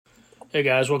Hey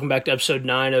guys, welcome back to episode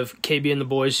 9 of KB and the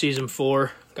Boys Season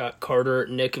 4. Got Carter,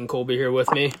 Nick, and Colby here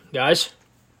with me. Guys?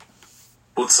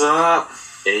 What's up?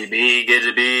 KB, good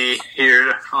to be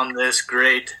here on this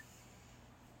great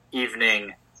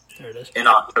evening There it is. in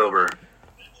October.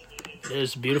 It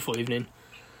is a beautiful evening.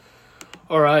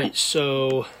 Alright,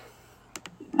 so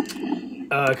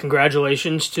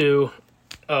congratulations to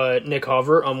Nick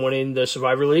Hover on winning the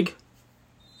Survivor League.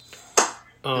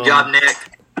 Good job, Nick.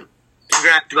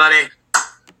 Congrats, buddy.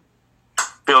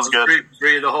 Feels good.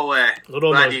 Free the whole way.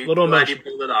 Little glad you emotion.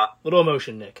 pulled it off. Little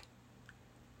emotion, Nick.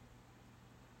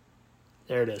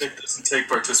 There it is. Nick doesn't take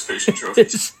participation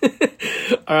trophies.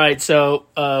 Alright, so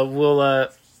we'll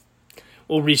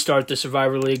restart the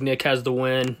Survivor League. Nick has the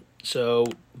win, so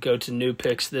go to new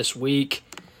picks this week.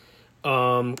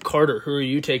 Carter, who are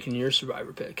you taking your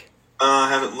Survivor pick? I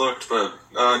haven't looked, but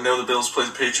I know the Bills play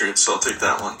the Patriots, so I'll take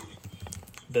that one.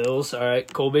 Bills,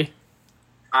 alright. Colby?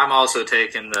 I'm also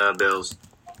taking the Bills.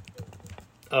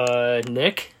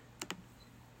 Nick?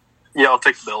 Yeah, I'll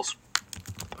take the Bills.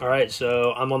 All right,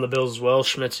 so I'm on the Bills as well.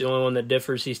 Schmidt's the only one that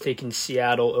differs. He's taking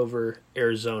Seattle over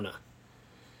Arizona.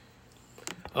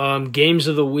 Games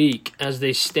of the week. As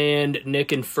they stand,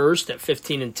 Nick in first at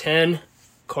 15-10.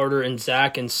 Carter and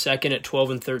Zach in second at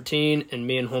 12-13. And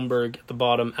me and Holmberg at the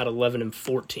bottom at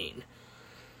 11-14.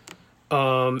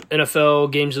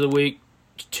 NFL games of the week.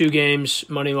 2 games,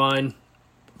 money line.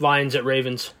 Lions at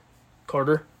Ravens.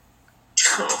 Carter?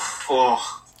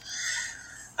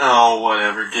 Oh,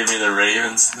 whatever. Give me the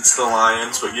Ravens. It's the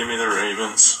Lions, but give me the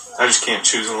Ravens. I just can't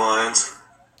choose the Lions.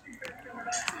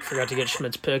 Forgot to get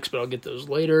Schmidt's picks, but I'll get those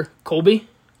later. Colby?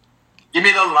 Give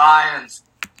me the Lions.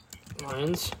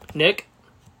 Lions. Nick?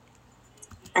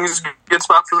 I think it's a good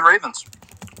spot for the Ravens.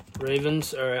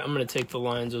 Ravens. All right, I'm going to take the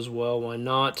Lions as well. Why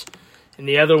not? And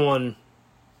the other one,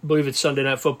 I believe it's Sunday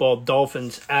Night Football,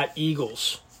 Dolphins at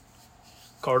Eagles.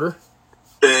 Carter?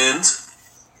 Benz.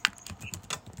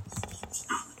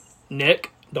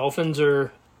 Nick? Dolphins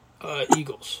or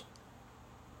Eagles?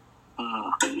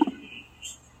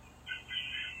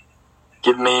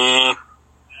 Give me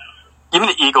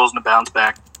the Eagles and a bounce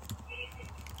back.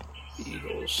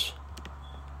 Eagles.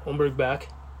 Holmberg back.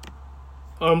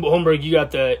 Holmberg, you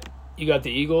got the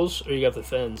Eagles or you got the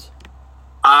Fins?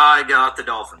 I got the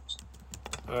Dolphins.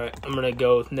 All right, I'm going to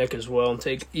go with Nick as well and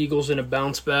take Eagles in a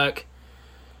bounce back.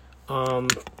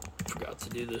 Forgot to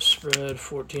do the spread,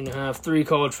 14.5. 3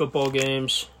 college football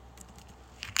games.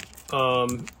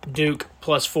 Duke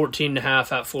plus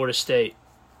 14.5 at Florida State.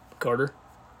 Carter?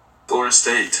 Florida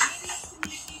State.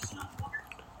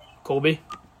 Colby?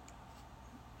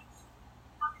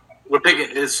 We're picking,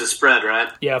 it's the spread,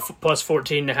 right? Yeah, plus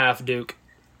 14.5 Duke.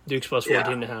 Duke's plus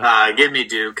 14.5. Give me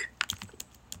Duke.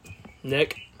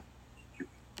 Nick?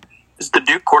 Is the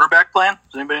Duke quarterback playing?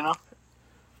 Does anybody know?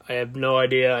 I have no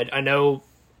idea. I know...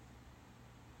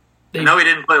 I know he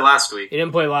didn't play last week. He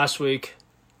didn't play last week.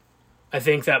 I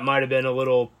think that might have been a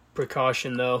little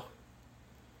precaution, though.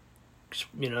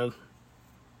 You know,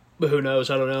 but who knows?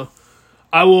 I don't know.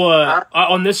 I will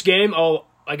on this game.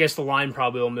 I guess the line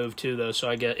probably will move too, though. So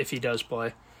I get if he does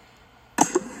play.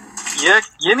 Yeah,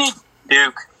 give me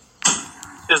Duke.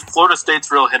 Because Florida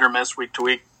State's real hit or miss week to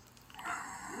week.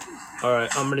 All right,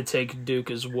 I'm going to take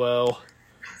Duke as well.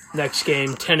 Next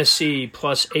game, Tennessee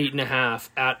plus 8.5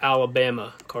 at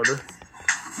Alabama. Carter?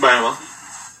 Bama.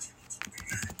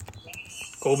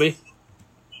 Colby?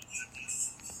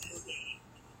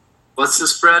 What's the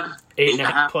spread?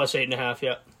 8.5 plus 8.5.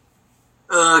 Yep.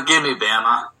 Give me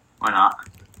Bama. Why not?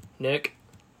 Nick?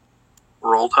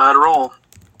 Roll Tide roll.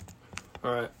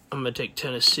 All right, I'm going to take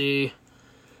Tennessee.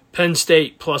 Penn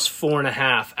State plus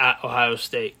 4.5 at Ohio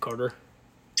State. Carter?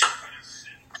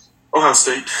 Ohio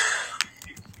State.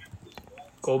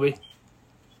 Colby?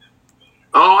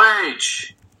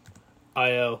 OH.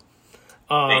 IO.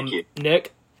 Thank you.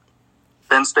 Nick?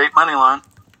 Penn State money line.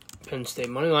 Penn State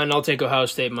money line. I'll take Ohio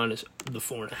State minus the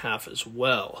 4.5 as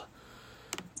well.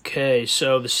 Okay,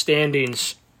 so the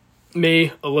standings.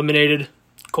 Me, eliminated.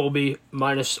 Colby,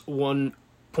 minus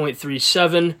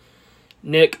 1.37.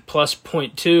 Nick, plus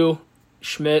 0.2.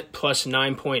 Schmidt, plus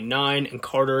 9.9. And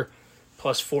Carter,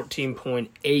 plus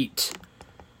 14.8.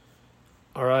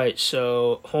 All right,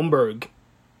 so Holmberg.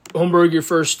 Holmberg, your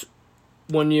first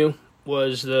 1U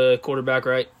was the quarterback,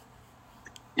 right?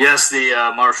 Yes,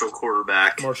 the Marshall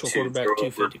quarterback. Marshall quarterback,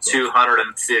 250.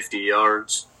 250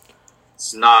 yards.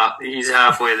 It's not. He's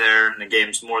halfway there, and the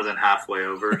game's more than halfway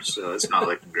over, so it's not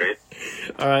looking great.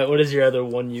 All right, what is your other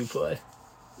 1U play?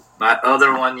 My other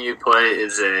 1U play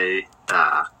is a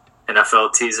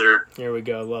NFL teaser. Here we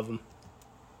go. I love them.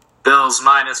 Bills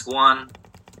 -1.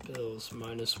 Bills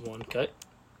 -1. Okay.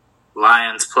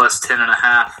 Lions plus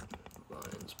 10.5.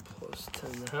 Lions plus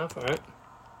 10.5. All right.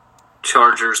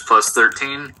 Chargers plus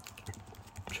 13.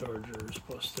 Chargers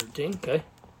plus 13. Okay.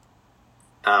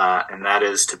 And that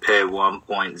is to pay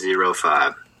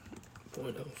 1.05.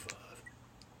 0.05.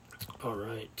 All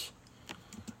right.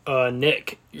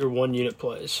 Nick, your 1 unit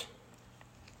plays.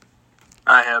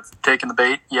 I have taken the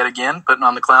bait yet again, putting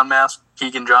on the clown mask.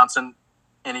 Keegan Johnson,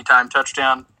 anytime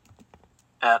touchdown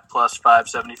at plus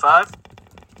 575.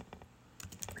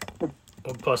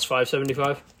 Plus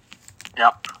 575.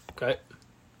 Yep. Okay.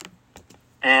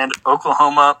 And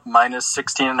Oklahoma minus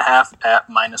 16.5 at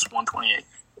minus 128.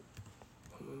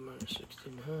 Minus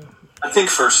 16.5. I think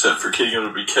first step for Keegan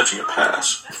would be catching a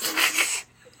pass.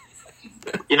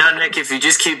 You know, Nick, if you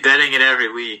just keep betting it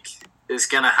every week, it's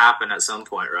going to happen at some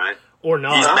point, right? Or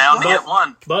not. He's bound to get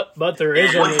one. But there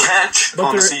is One only catch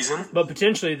on the season. But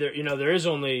potentially there is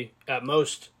only at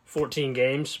most 14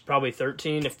 games, probably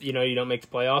 13 if you don't make the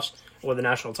playoffs or the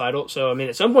national title. So I mean,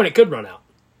 at some point it could run out.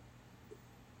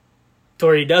 To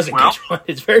where he doesn't catch one.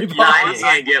 It's very possible. Yeah, he's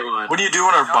going to get one. What do you do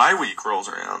when our bye week rolls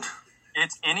around?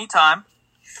 It's anytime.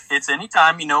 It's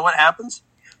anytime. You know what happens?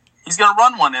 He's going to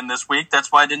run one in this week.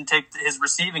 That's why I didn't take his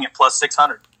receiving at plus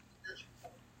 600.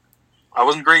 I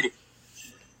wasn't greedy.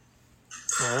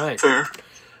 All right. Fair.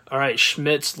 All right,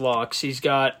 Schmidt's locks. He's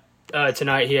got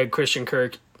tonight he had Christian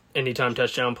Kirk anytime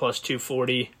touchdown plus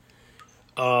 240.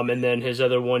 And then his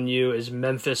other 1U is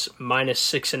Memphis minus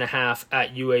 6.5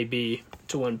 at UAB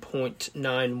to win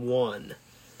 0.91.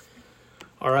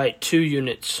 All right, 2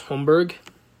 units. Holmberg.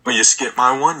 Well, you skip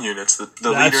my 1 units,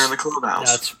 the leader in the clubhouse.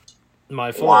 That's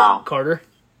my fault, Wow. Carter.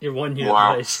 Your 1 unit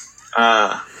Wow. place.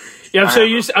 Yeah,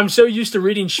 I'm so used to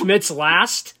reading Schmidt's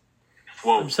last.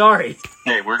 Whoa. I'm sorry.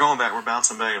 Hey, we're going back. We're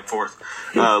bouncing back and forth.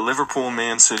 Liverpool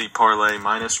Man City parlay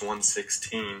minus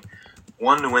 116.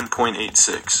 1 to win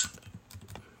 0.86.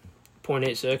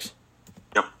 0.86.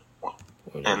 Yep.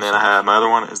 And then I have my other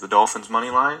one is the Dolphins money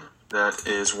line. That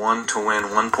is 1 to win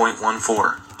 1.14.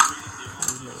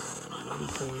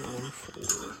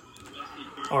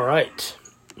 1.14. All right.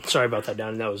 Sorry about that,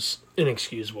 Don. That was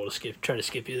inexcusable to try to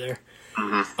skip you there.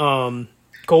 Mm-hmm.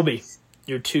 Colby,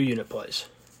 your 2 unit plays.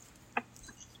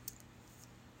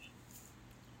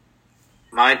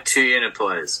 My 2 unit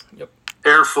plays. Yep.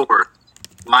 Air Force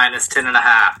minus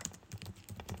 10.5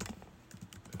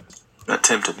 That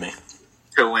tempted me.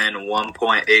 to win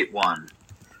 1.81.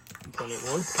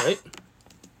 1.81. Okay.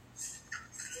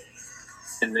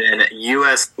 And then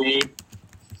USC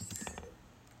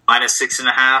minus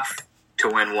 6.5 to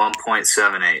win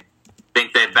 1.78. I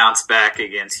think they bounce back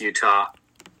against Utah.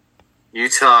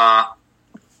 Utah,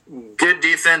 good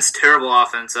defense, terrible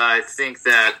offense. I think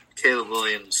that Caleb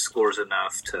Williams scores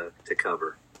enough to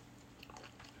cover.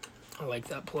 I like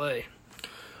that play.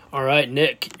 All right,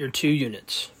 Nick, your 2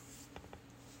 units.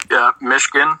 Got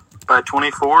Michigan by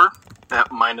 24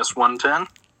 at minus 110.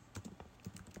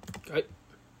 Okay.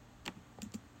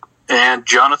 And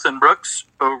Jonathan Brooks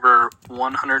over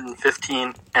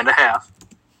 115.5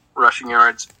 rushing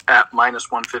yards at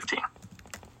minus 115.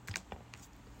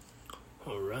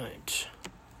 All right.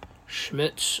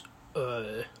 Schmidt's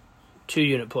 2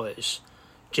 unit plays.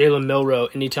 Jalen Milroe,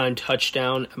 anytime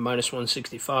touchdown at minus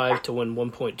 165 to win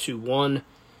 1.21.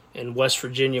 And West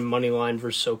Virginia money line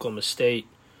versus Oklahoma State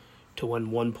to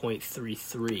win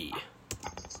 1.33.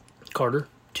 Carter,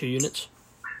 2 units.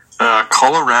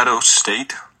 Colorado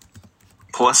State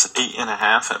plus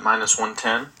 8.5 at minus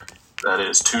 110. That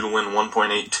is 2 to win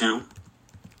 1.82.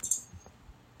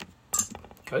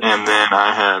 Okay. And then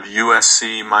I have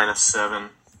USC minus 7,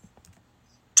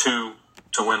 2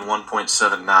 to win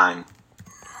 1.79.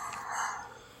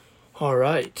 All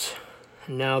right.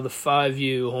 Now the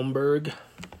 5U, Holmberg.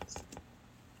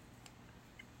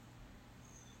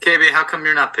 KB, how come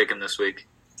you're not picking this week?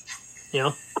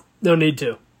 No need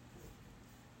to.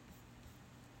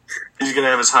 He's going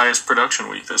to have his highest production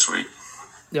week this week.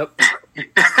 Yep.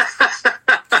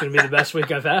 It's going to be the best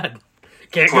week I've had.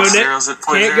 Can't Plus go zeros at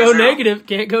point Can't zero go zero. negative.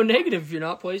 Can't go negative if you're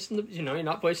not placing the you're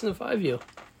not placing the 5U.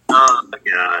 Oh, my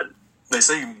God. They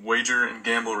say wager and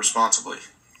gamble responsibly.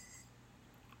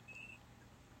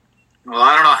 Well,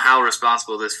 I don't know how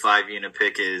responsible this 5 unit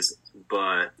pick is,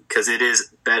 but because it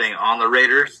is betting on the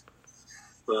Raiders,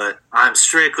 but I'm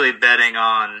strictly betting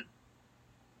on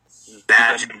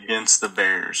Badgett. Against the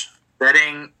Bears.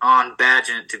 Betting on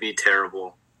Badgett to be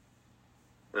terrible,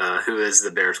 who is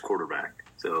the Bears quarterback.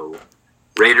 So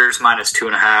Raiders minus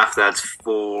 2.5, that's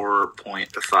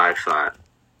 4.55.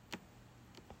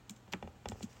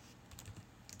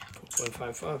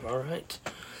 4.55. All right.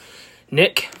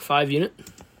 Nick, 5 unit.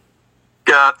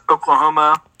 Got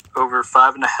Oklahoma over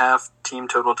 5.5 team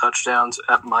total touchdowns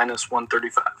at minus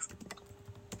 135.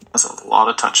 That's a lot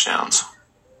of touchdowns.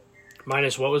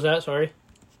 Minus what was that? Sorry.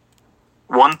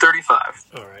 135.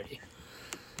 Alrighty.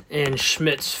 And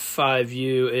Schmidt's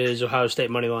 5U is Ohio State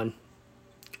money line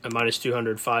at minus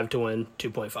 200, 5 to win,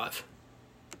 2.5.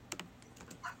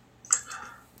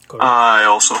 I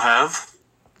also have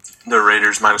the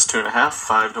Raiders minus 2.5,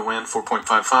 5 to win,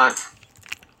 4.55.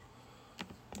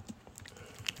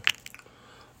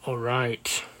 All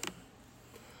right.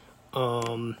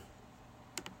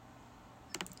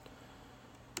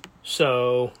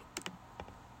 So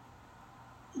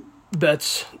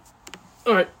bets.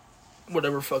 All right.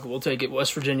 Whatever, fuck it, we'll take it.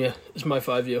 West Virginia is my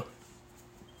 5U.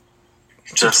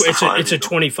 It's a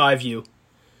 25U.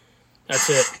 That's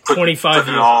it. 25U. Put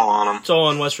it all on them. It's all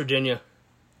on West Virginia.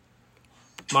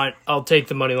 I'll take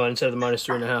the money line instead of the minus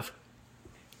 3.5.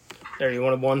 There, you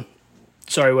wanted one.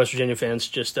 Sorry, West Virginia fans.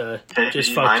 Just fucked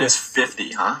minus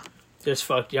 50, huh? Just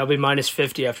fucked you. I'll be minus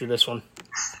 50 after this one.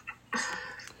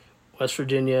 West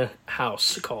Virginia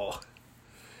house call.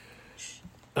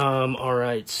 All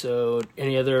right. So,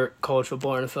 any other college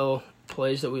football or NFL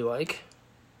plays that we like?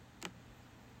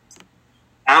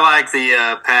 I like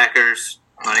the Packers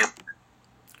money.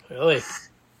 Really?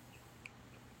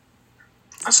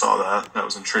 I saw that. That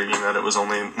was intriguing that it was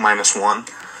only minus 1.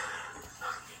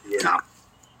 Yeah.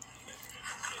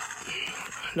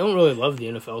 I don't really love the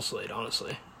NFL slate,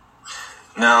 honestly.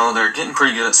 No, they're getting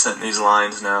pretty good at setting these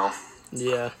lines now.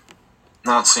 Yeah.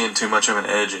 Not seeing too much of an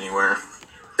edge anywhere.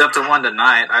 It's up to 1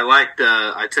 tonight.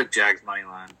 I took Jags money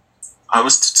line. I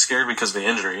was scared because of the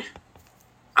injury.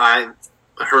 I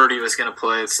heard he was going to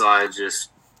play, so I just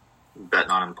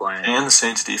betting on him playing. And the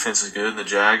Saints defense is good. The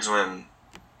Jags, when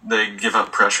they give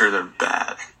up pressure, they're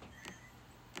bad.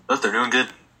 But they're doing good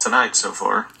tonight so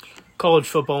far. College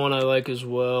football one I like as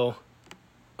well.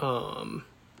 Don't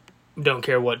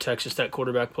care what Texas Tech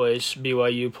quarterback plays.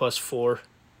 BYU plus 4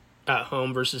 at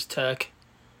home versus Tech.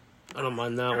 I don't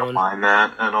mind that one. I don't mind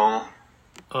that at all.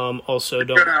 Also,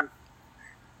 don't.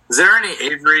 Is there any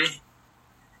Avery?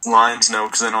 Lines, no,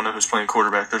 because I don't know who's playing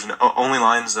quarterback. There's only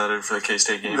lines that are for the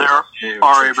K-State game. There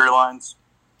are Avery lines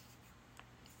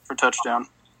for touchdown.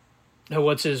 Now,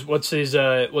 what's his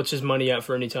money at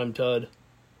for anytime Todd?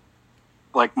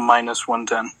 Like minus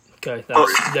 110. Okay,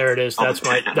 there it is. That's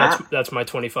my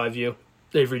 25U.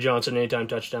 Avery Johnson anytime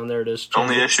touchdown. There it is.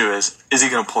 Only issue is he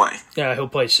going to play? Yeah, he'll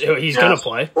play. He's going to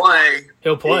play.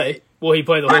 He'll play. Will he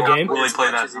play the whole game? Will he play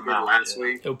that last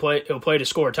week? He'll play to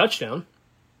score a touchdown.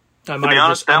 I might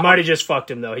have just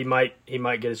fucked him though. He might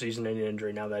get a season-ending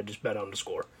injury now that I just bet on him to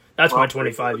score. That's my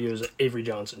 25U is Avery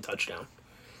Johnson touchdown.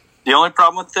 The only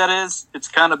problem with that is it's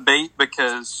kind of bait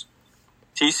because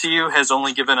TCU has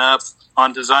only given up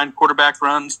on design quarterback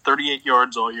runs 38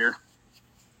 yards all year.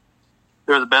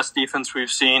 They're the best defense we've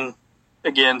seen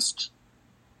against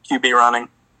QB running,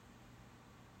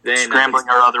 scrambling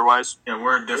or otherwise. Yeah,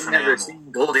 we're a different I've never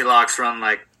seen Goldilocks run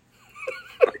like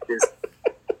this.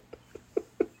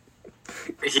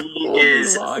 He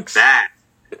is bad.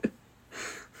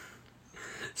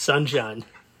 Sunshine.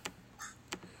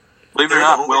 Believe it or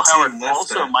not, Will Howard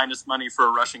also minus money for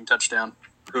a rushing touchdown.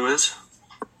 Who is?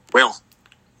 Will.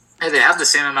 Hey, they have the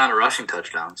same amount of rushing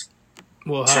touchdowns.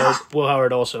 Will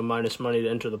Howard also minus money to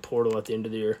enter the portal at the end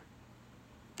of the year.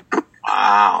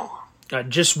 Wow.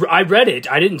 I read it.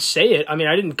 I didn't say it. I mean,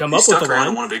 I didn't come up with the line.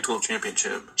 He won a Big 12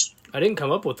 championship. I didn't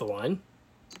come up with the line.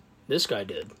 This guy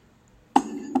did.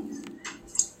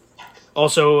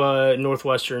 Also,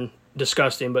 Northwestern,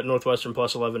 disgusting, but Northwestern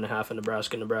plus 11.5 in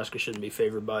Nebraska. Nebraska shouldn't be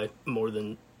favored by more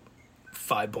than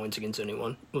 5 points against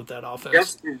anyone with that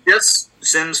offense. Yes,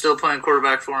 Sims still playing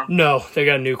quarterback for him? No, they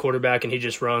got a new quarterback, and he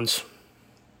just runs.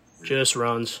 Just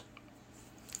runs.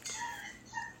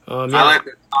 I like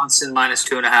Wisconsin minus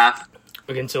 2.5.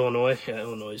 Against Illinois? Yeah,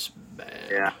 Illinois is bad.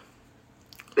 Yeah.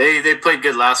 They played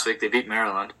good last week. They beat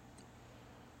Maryland.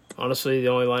 Honestly, the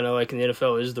only line I like in the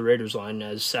NFL is the Raiders line,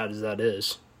 as sad as that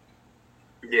is.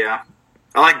 Yeah.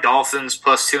 I like Dolphins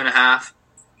plus 2.5.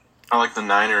 I like the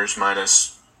Niners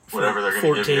minus whatever they're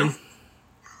going to give you.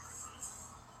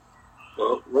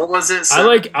 Well, what was it?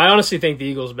 I honestly think the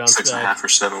Eagles bounce 6.5 or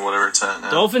 7, whatever it's at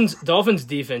now. Dolphins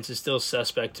defense is still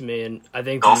suspect to me, and I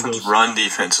think Dolphins the Eagles run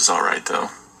defense is all right though.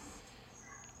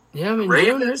 Yeah, I mean,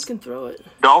 Jalen Hurts can throw it.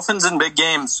 Dolphins in big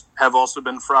games have also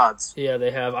been frauds. Yeah,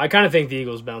 they have. I kind of think the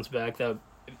Eagles bounce back.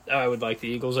 I would like the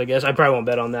Eagles, I guess. I probably won't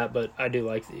bet on that, but I do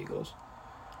like the Eagles.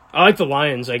 I like the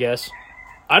Lions, I guess.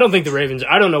 I don't think the Ravens.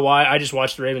 I don't know why. I just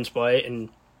watched the Ravens play and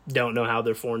don't know how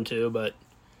they're 4-2, but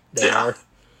they are.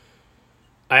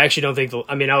 I actually don't think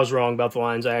I was wrong about the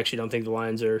Lions. I actually don't think the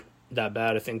Lions are that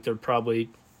bad. I think they're probably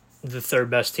the third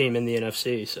best team in the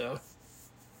NFC. So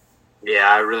Yeah,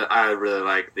 I really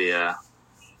like the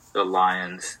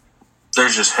Lions. They're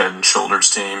just head and shoulders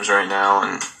teams right now,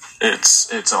 and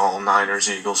it's all Niners,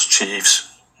 Eagles,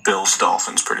 Chiefs, Bills,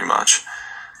 Dolphins, pretty much.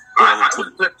 I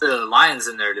would put the Lions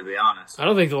in there, to be honest. I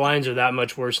don't think the Lions are that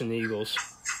much worse than the Eagles.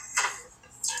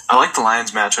 I like the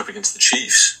Lions matchup against the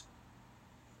Chiefs.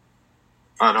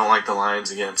 I don't like the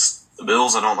Lions against the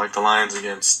Bills. I don't like the Lions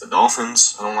against the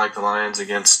Dolphins. I don't like the Lions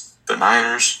against the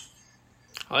Niners.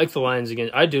 I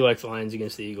do like the Lions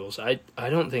against the Eagles. I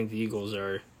don't think the Eagles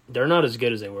they're not as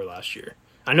good as they were last year.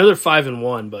 I know they're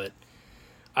 5-1, but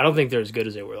I don't think they're as good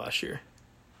as they were last year.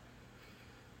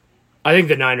 I think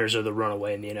the Niners are the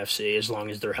runaway in the NFC as long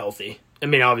as they're healthy. I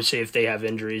mean, obviously, if they have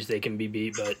injuries, they can be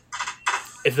beat, but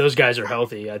if those guys are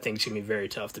healthy, I think it's going to be very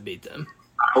tough to beat them.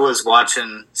 I was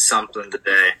watching something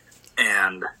today,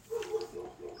 and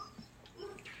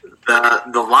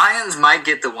the Lions might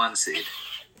get the 1 seed.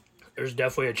 There's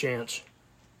definitely a chance.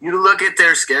 You look at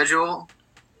their schedule,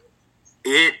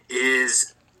 it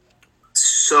is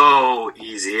so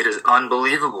easy. It is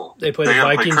unbelievable. They play the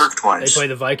gotta play Vikings. Kirk twice. They play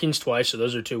the Vikings twice, so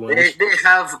those are 2 wins. They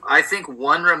have, I think,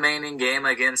 one remaining game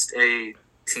against a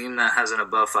team that has an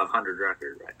above 500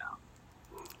 record right now.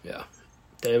 Yeah,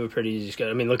 they have a pretty easy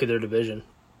schedule. I mean, look at their division: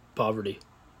 poverty.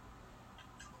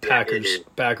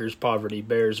 Packers, poverty.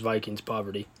 Bears, Vikings,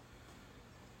 poverty.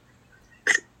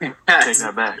 Take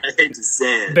that back. I hate to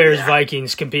say it. Bears,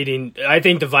 Vikings competing. I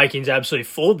think the Vikings absolutely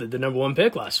folded the number 1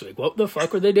 pick last week. What the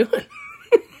fuck were they doing?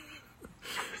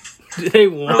 Did they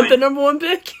want Really? the number 1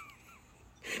 pick?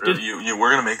 We're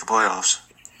going to make the playoffs.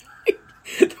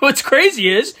 What's crazy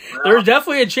is there's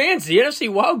definitely a chance the NFC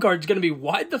wildcard is going to be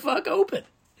wide the fuck open.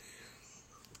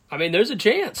 I mean, there's a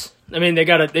chance. I mean, they're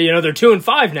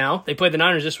 2-5 now. They played the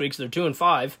Niners this week, so they're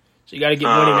 2-5. So you got to get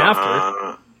winning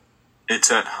after. It's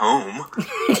at home.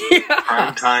 Yeah.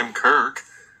 Primetime Kirk.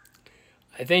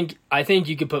 I think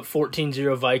you could put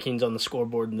 14-0 Vikings on the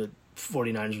scoreboard and the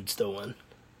 49ers would still win.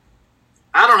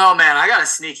 I don't know, man. I got a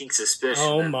sneaking suspicion.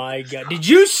 Oh my god. Did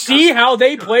you see how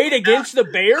they played against the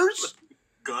Bears?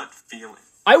 Gut feeling.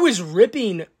 I was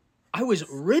ripping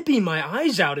my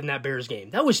eyes out in that Bears game.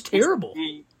 That was terrible.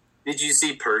 Did you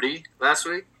see Purdy last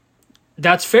week?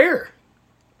 That's fair.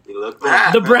 He looked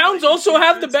bad. The Browns also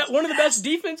have one of the best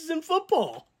defenses in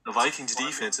football. The Vikings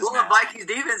defense is Well, the Vikings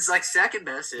defense is like second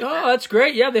best. Oh, that's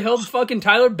great. Yeah, they held fucking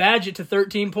Tyler Badgett to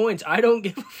 13 points. I don't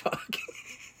give a fuck.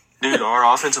 Dude,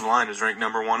 our offensive line is ranked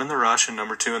number 1 in the rush and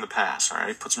number 2 in the pass, all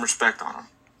right? Put some respect on them.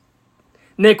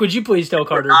 Nick, would you please tell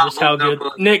Carter just how good...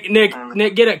 Nick,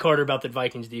 get at Carter about the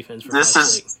Vikings defense. This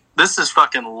is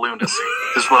fucking lunacy.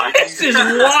 This is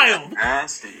wild.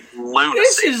 Nasty. Lunacy.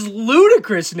 This is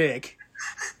ludicrous, Nick.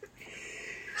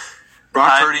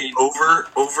 Brock Purdy over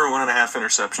 1.5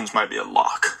 interceptions might be a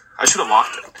lock. I should have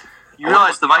locked it. You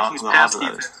realize the Vikings pass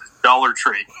defense is Dollar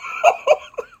Tree.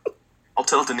 I'll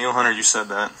tell Daniil Hunter you said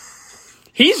that.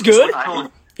 He's good.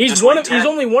 He's Just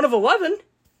only one of 11.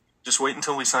 Just wait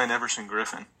until we sign Everson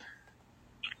Griffin.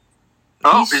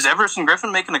 Oh, is Everson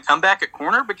Griffin making a comeback at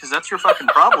corner? Because that's your fucking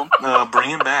problem.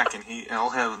 Bring him back, and I'll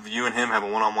have you and him have a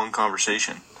one-on-one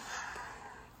conversation.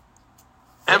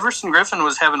 Everson Griffin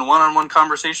was having one-on-one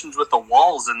conversations with the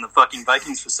walls in the fucking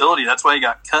Vikings facility. That's why he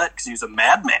got cut, because he was a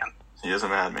madman. He is a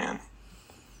madman.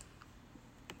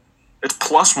 It's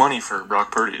plus money for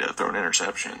Brock Purdy to throw an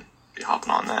interception. Be hopping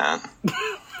on that.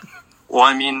 Well,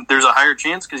 I mean, there's a higher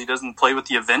chance because he doesn't play with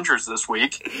the Avengers this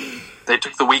week. They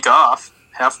took the week off.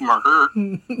 Half of them are hurt.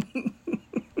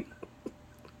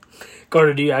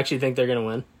 Carter, do you actually think they're going to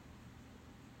win?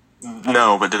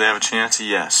 No, but do they have a chance?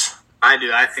 Yes. I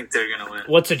do. I think they're going to win.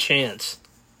 What's a chance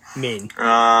mean?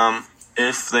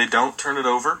 If they don't turn it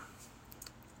over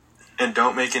and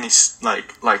don't make any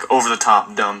like over the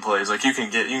top dumb plays, like you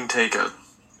can take a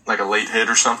late hit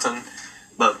or something,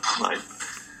 but like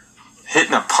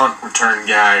hitting a punt return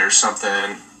guy or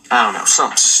something, I don't know,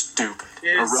 something stupid.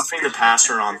 Or roughing the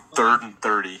passer on 3rd and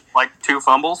 30. Like 2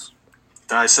 fumbles?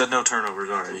 I said no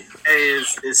turnovers already. Hey,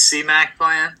 is C-Mac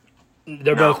playing?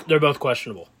 They're both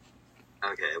questionable.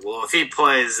 Okay, well, if he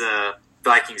plays,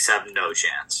 Vikings have no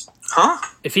chance. Huh?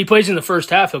 If he plays in the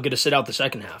first half, he'll get to sit out the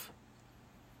second half.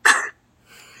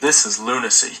 This is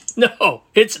lunacy. No,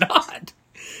 it's not.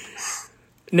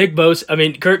 Nick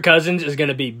Bosa, Kirk Cousins is going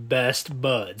to be best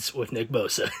buds with Nick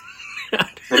Bosa.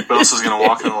 Nick Bosa's going to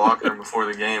walk in the locker room before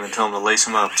the game and tell him to lace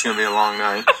him up. It's going to be a long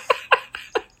night.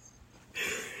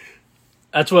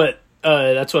 That's what,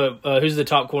 who's the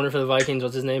top corner for the Vikings?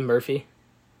 What's his name? Murphy?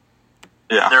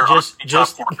 Yeah. They're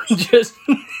Just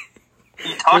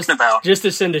about? Just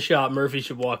to send a shot, Murphy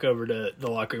should walk over to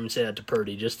the locker room and say that to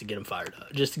Purdy just to get him fired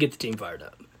up, just to get the team fired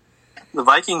up. The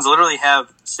Vikings literally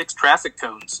have 6 traffic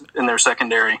cones in their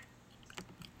secondary.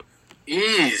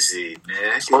 Easy,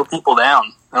 Nick. Slow people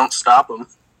down. Don't stop them.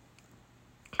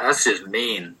 That's just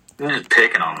mean. You're just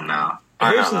picking on them now.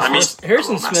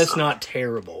 Harrison Smith's not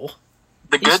terrible.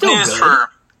 The He's good still news good. for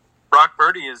Brock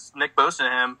Purdy is Nick Bosa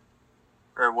and him,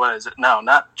 or what is it? No,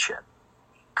 not shit.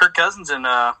 Kirk Cousins and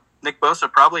Nick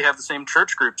Bosa probably have the same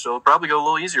church group, so it'll probably go a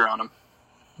little easier on them.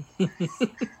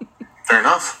 Fair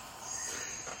enough.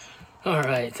 All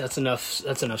right, that's enough.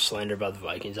 That's enough slander about the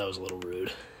Vikings. That was a little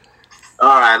rude.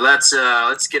 All right, let's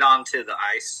get on to the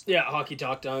ice. Yeah, hockey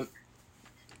talk time.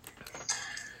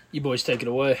 You boys take it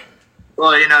away.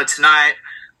 Well, tonight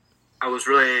I was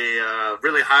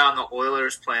really high on the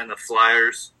Oilers playing the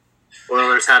Flyers.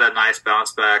 Oilers had a nice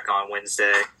bounce back on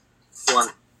Wednesday.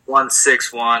 Won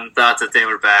 6-1. Thought that they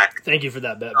were back. Thank you for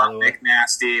that bet, by the way. Nick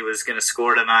Nasty was going to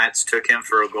score tonight. So took him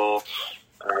for a goal.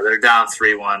 They're down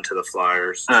 3-1 to the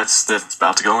Flyers. That's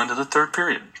about to go into the third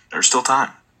period. There's still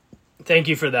time. Thank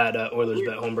you for that, Oilers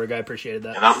bet, Holmberg. I appreciated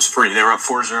that. Yeah, that was free. They were up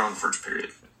 4-0 in the first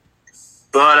period.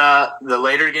 But the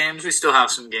later games, we still have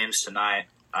some games tonight.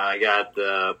 I got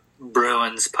the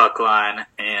Bruins puck line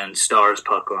and Stars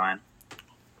puck line.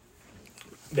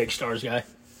 Big Stars guy.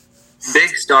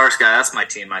 Big Stars guy. That's my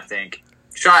team, I think.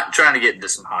 Trying to get into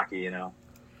some hockey,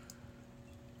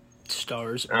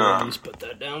 Stars. Please put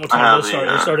that down. What I time have do they start?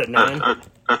 They start at 9.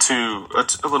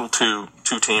 a little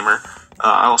two-teamer.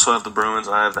 I also have the Bruins.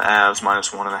 I have the Avs minus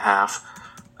 1.5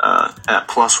 at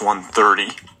plus 130.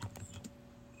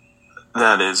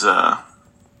 That's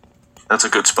a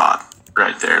good spot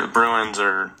right there. The Bruins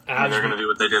are they're going to do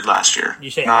what they did last year. You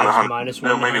say Not Avs 100 minus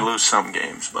They'll 1.5? maybe lose some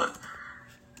games, but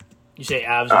You say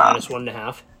Avs minus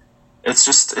 1.5?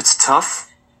 it's tough.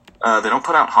 They don't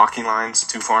put out hockey lines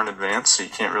too far in advance, so you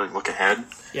can't really look ahead.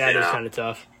 Yeah, it is kind of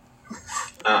tough.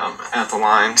 At the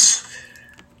lines,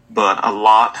 but a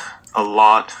lot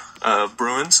of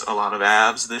Bruins, a lot of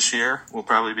Avs this year will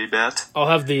probably be bet. I'll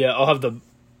have the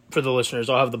for the listeners.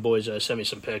 I'll have the boys send me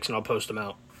some pics and I'll post them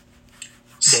out.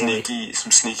 Some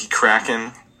sneaky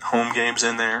Kraken home games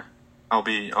in there. I'll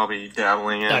be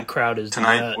dabbling in. That crowd is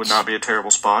tonight. nuts. Would not be a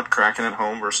terrible spot. Kraken at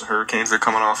home versus Hurricanes. They're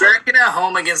coming off. Kraken at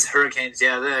home against Hurricanes.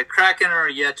 Yeah, the Kraken are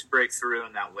yet to break through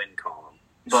in that win column.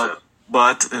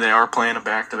 But they are playing a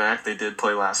back-to-back. They did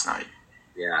play last night.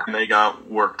 Yeah. And they got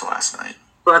worked last night.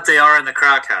 But they are in the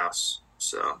Crack House,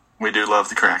 so. We do love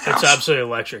the Crack House. It's absolutely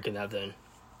electric in that thing.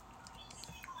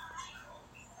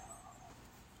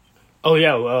 Oh,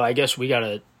 yeah, well, I guess we got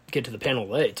to get to the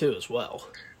panel A, too, as well.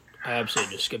 I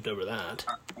absolutely just skipped over that.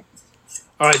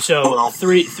 All right, so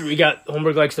three. We got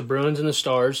Holmberg likes the Bruins and the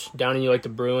Stars. Downey, you like the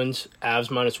Bruins,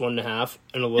 Avs minus 1.5,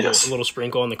 and a little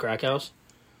sprinkle on the Crack House.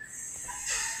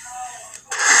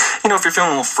 If you're feeling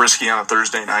a little frisky on a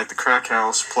Thursday night, the Crack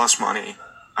House plus money,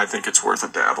 I think it's worth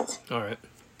a dabble. All right,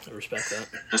 I respect that.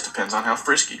 Just depends on how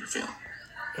frisky you're feeling.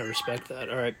 I respect that.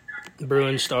 All right,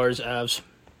 Bruins, Stars, Avs,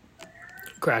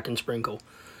 Kraken, sprinkle.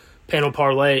 Panel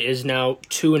parlay is now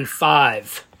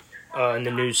 2-5 in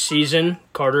the new season.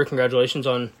 Carter, congratulations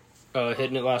on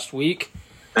hitting it last week.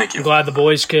 Thank you. I'm glad the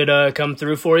boys could come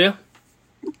through for you.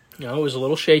 It was a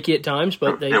little shaky at times,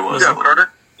 but It was.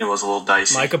 Carter. It was a little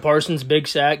dicey. Micah Parsons, big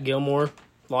sack. Gilmore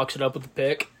locks it up with the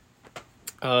pick.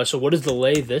 So what is the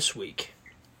lay this week?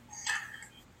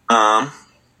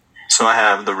 So I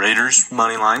have the Raiders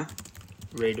money line.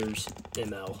 Raiders,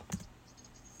 ML.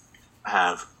 I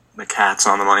have the Cats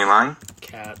on the money line.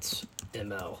 Cats,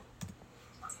 ML.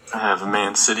 I have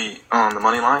Man City on the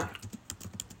money line.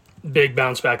 Big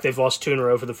bounce back. They've lost 2 in a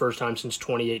row for the first time since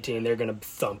 2018. They're going to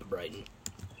thump Brighton.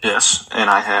 Yes, and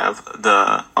I have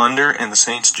the under in the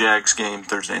Saints-Jags game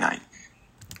Thursday night.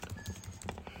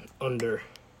 Under.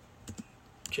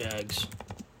 Jags.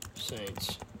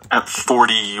 Saints. At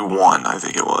 41, I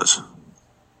think it was.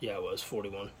 Yeah, it was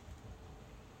 41.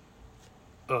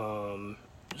 So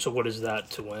what is that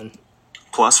to win?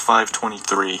 Plus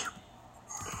 523.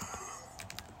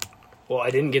 Well, I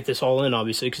didn't get this all in,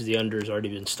 obviously, because the under has already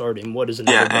been starting. What is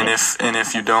another? Yeah, bet? and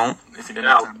if you didn't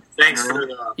Thanks for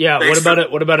the. Yeah. thanks What about for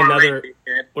it? What about the another?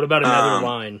 parlay. What about another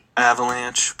line?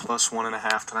 Avalanche plus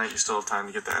 1.5 tonight, you still have time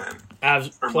to get that in.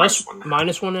 Avs Or plus minus 1.5.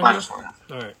 minus 1.5. Minus 1.5.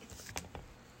 All right.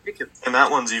 And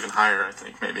that one's even higher, I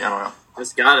think. Maybe, I don't know.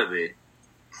 It's gotta be.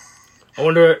 I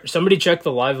wonder. Somebody check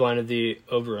the live line of the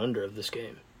over under of this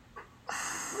game.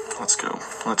 Let's go.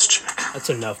 Let's check. That's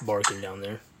enough barking down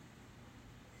there.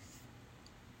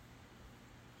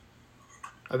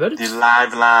 I bet The it's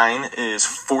live line is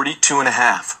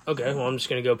 42.5. okay. Well, I'm just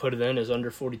gonna go put it in as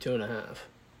under 42.5.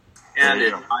 And There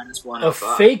you it's go. minus A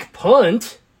 105. fake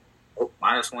punt. Oh,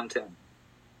 minus 110.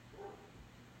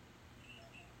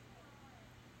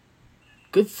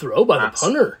 Good throw by the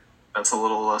punter. That's a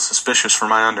little suspicious for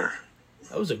my under.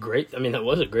 That was a great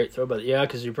throw by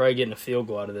because you're probably getting a field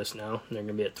goal out of this now, and they're going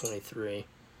to be at 23.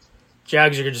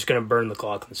 Jags are just going to burn the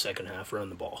clock in the second half, run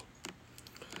the ball.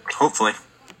 Hopefully.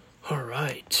 All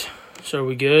right. So are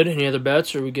we good? Any other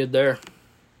bets? Or are we good there?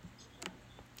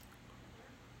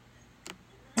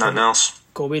 Nothing else.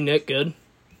 Colby, Nick, good?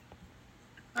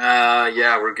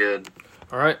 Yeah, we're good.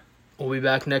 All right. We'll be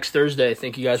back next Thursday.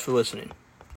 Thank you guys for listening.